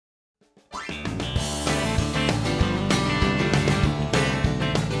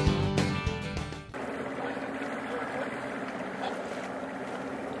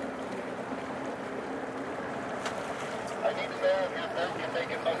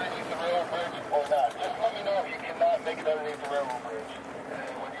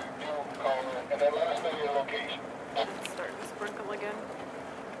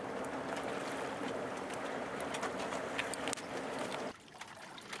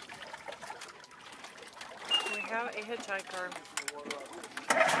have a hitchhiker.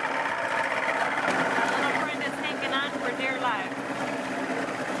 Our little friend is hanging on for dear life.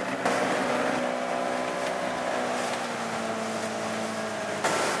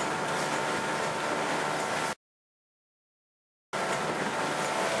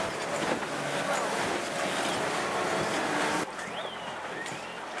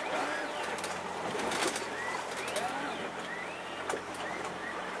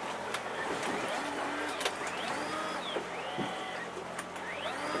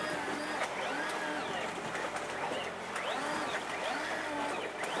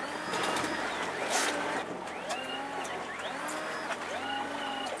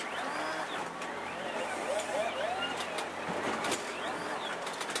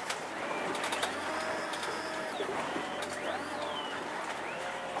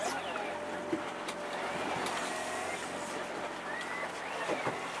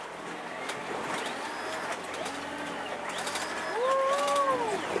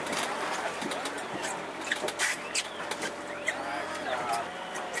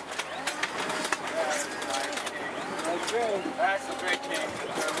 That's a great game.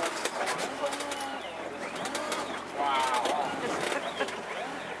 Wow.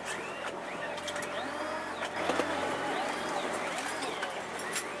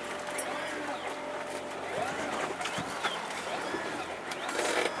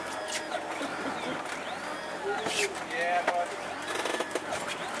 Yeah, bud.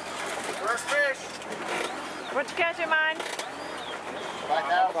 First fish. What'd you catch him on?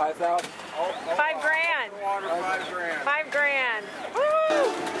 5,000. $5 grand. Water, $5 grand. $5 grand. Woo!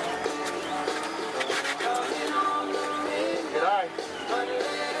 Good eye.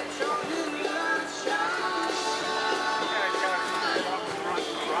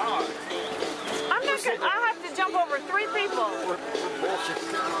 I'm not gonna, I'll have to jump over 3 people.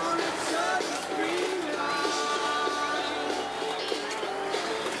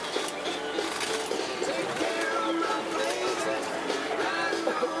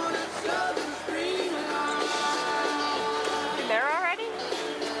 There already?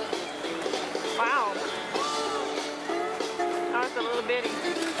 Wow. That was a little bitty.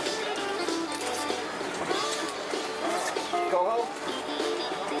 Go home.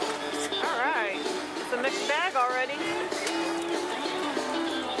 Alright. It's a mixed bag already.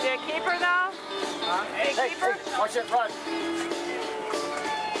 Is it a keeper though? Hey, keeper? Hey, watch it run.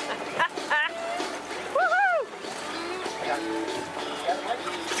 Woohoo!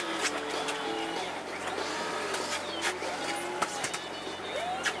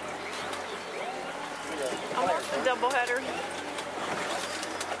 Almost a doubleheader.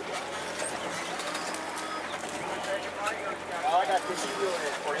 Oh, I got this reel in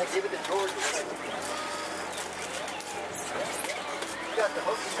for you. Give it to George. You got the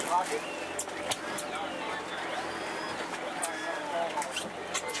hook in your pocket.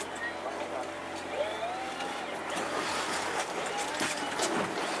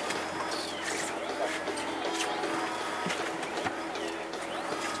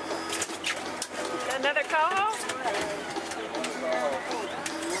 Another coho?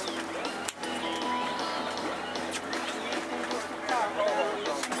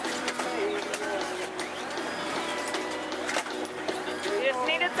 You just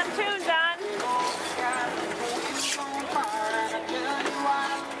needed some tunes on.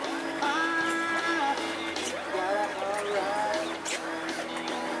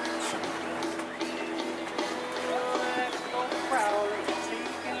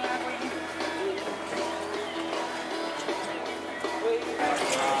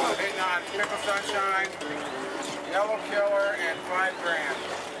 Hitting on Pickle Sunshine, Yellow Killer, and $5 grand.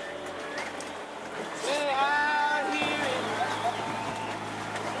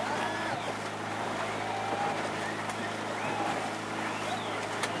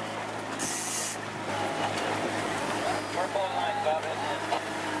 Purple line, Bobby.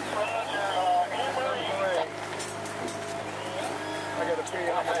 I got a pee.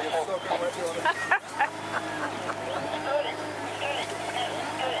 I'm going to get soaking wet doing it.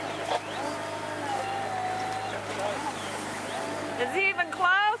 Is he even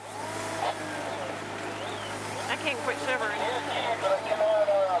close? I can't quit shivering.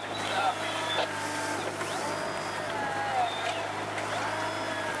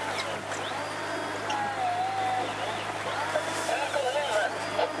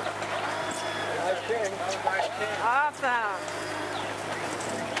 Nice king. Nice king. Awesome.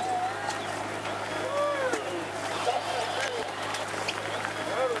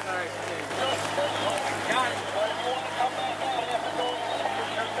 Another nice king. Got it. Come back out.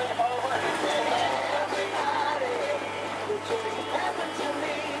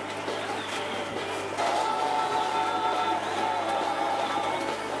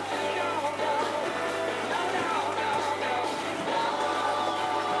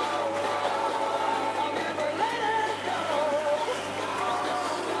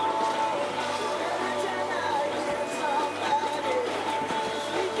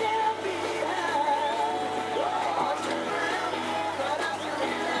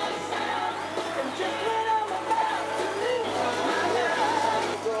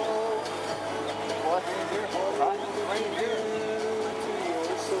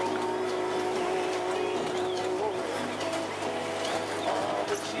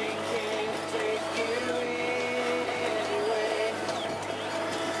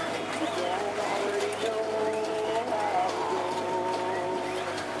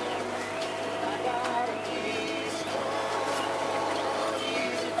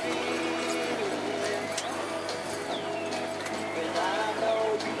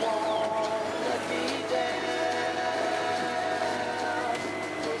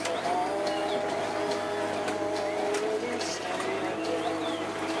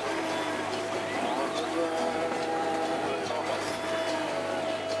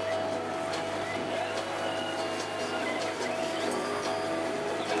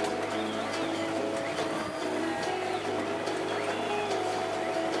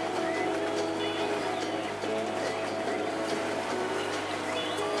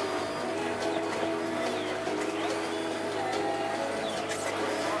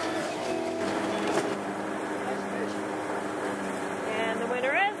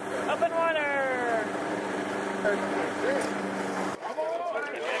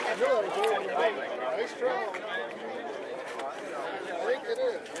 Nice try. I think it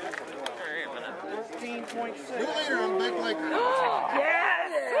is. 14.6. New leader on Big Lake.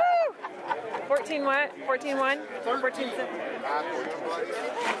 Yes! Woo! 14 what? 14-1? 14-7.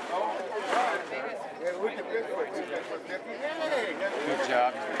 Good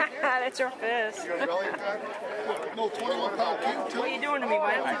job. That's your fist. No, 21-pound cube too. What are you doing to me,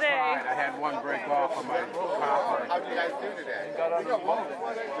 man, today? I had one break off on my copper. How'd you guys do today?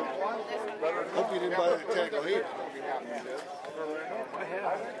 Hope you didn't buy that tackle here.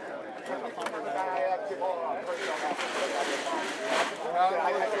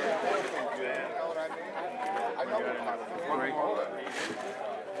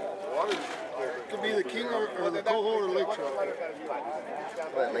 Could be the king or the coho or lake trout.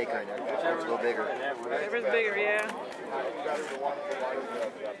 That lake right now. It's a little bigger. Whatever's bigger, yeah.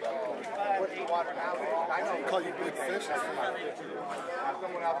 Call you big fish.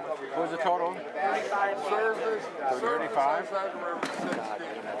 What was the total? 35.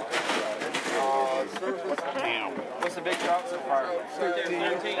 Damn. What's the big trout so far? 13.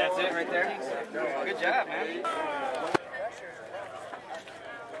 That's it right there? Good job, man.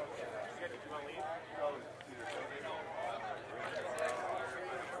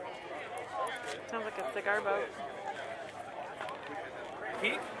 Sounds like a cigar boat.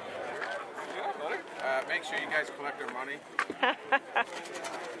 Pete? Make sure you guys collect their money.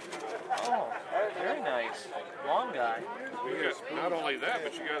 Oh, very nice. Long guy. Not only that,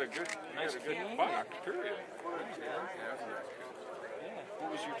 but you got a good, Nice good king. buck, period.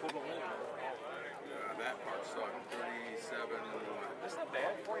 What was your total limit? That part sucked. 37. That's not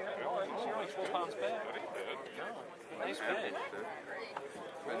bad. $400. You're only 4 pounds back. That ain't bad. No. Nice fish.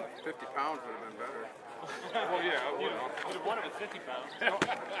 50 pounds would have been better. Well, yeah, well, You'd have won it with 50 pounds. you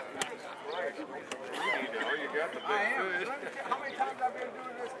got the big fish. How many times I've been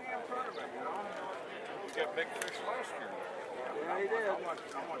doing this damn tournament, you know? You got big fish last year. Yeah, he did. I want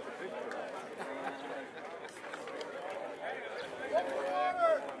the big fish.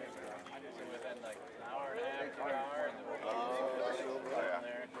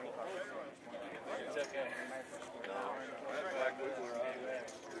 It's okay.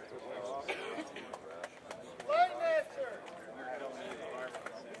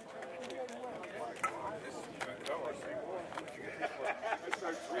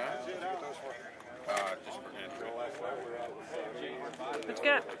 Just for entry. What you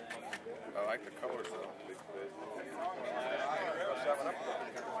got? I like the colors though.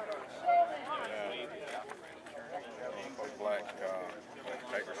 Black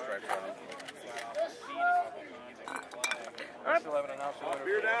tiger stripes on them. All right. Still have an ounce of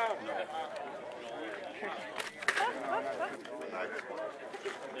Beer down.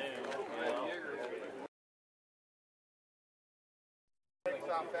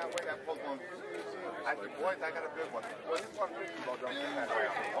 That way, that pulled one. I said, boys, I got a good one.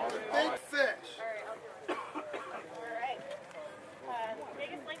 Big fish. Alright. The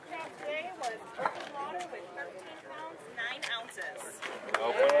biggest lake trout today was open water with 13 pounds, 9 ounces.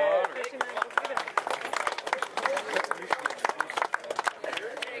 Open water. 15 minutes. Let's get it.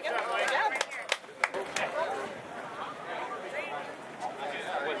 There you go. Good job.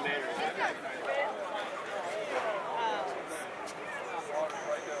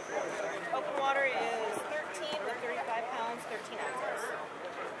 Open water is 13 with 35 pounds, 13 ounces.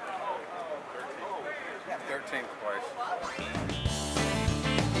 13th place.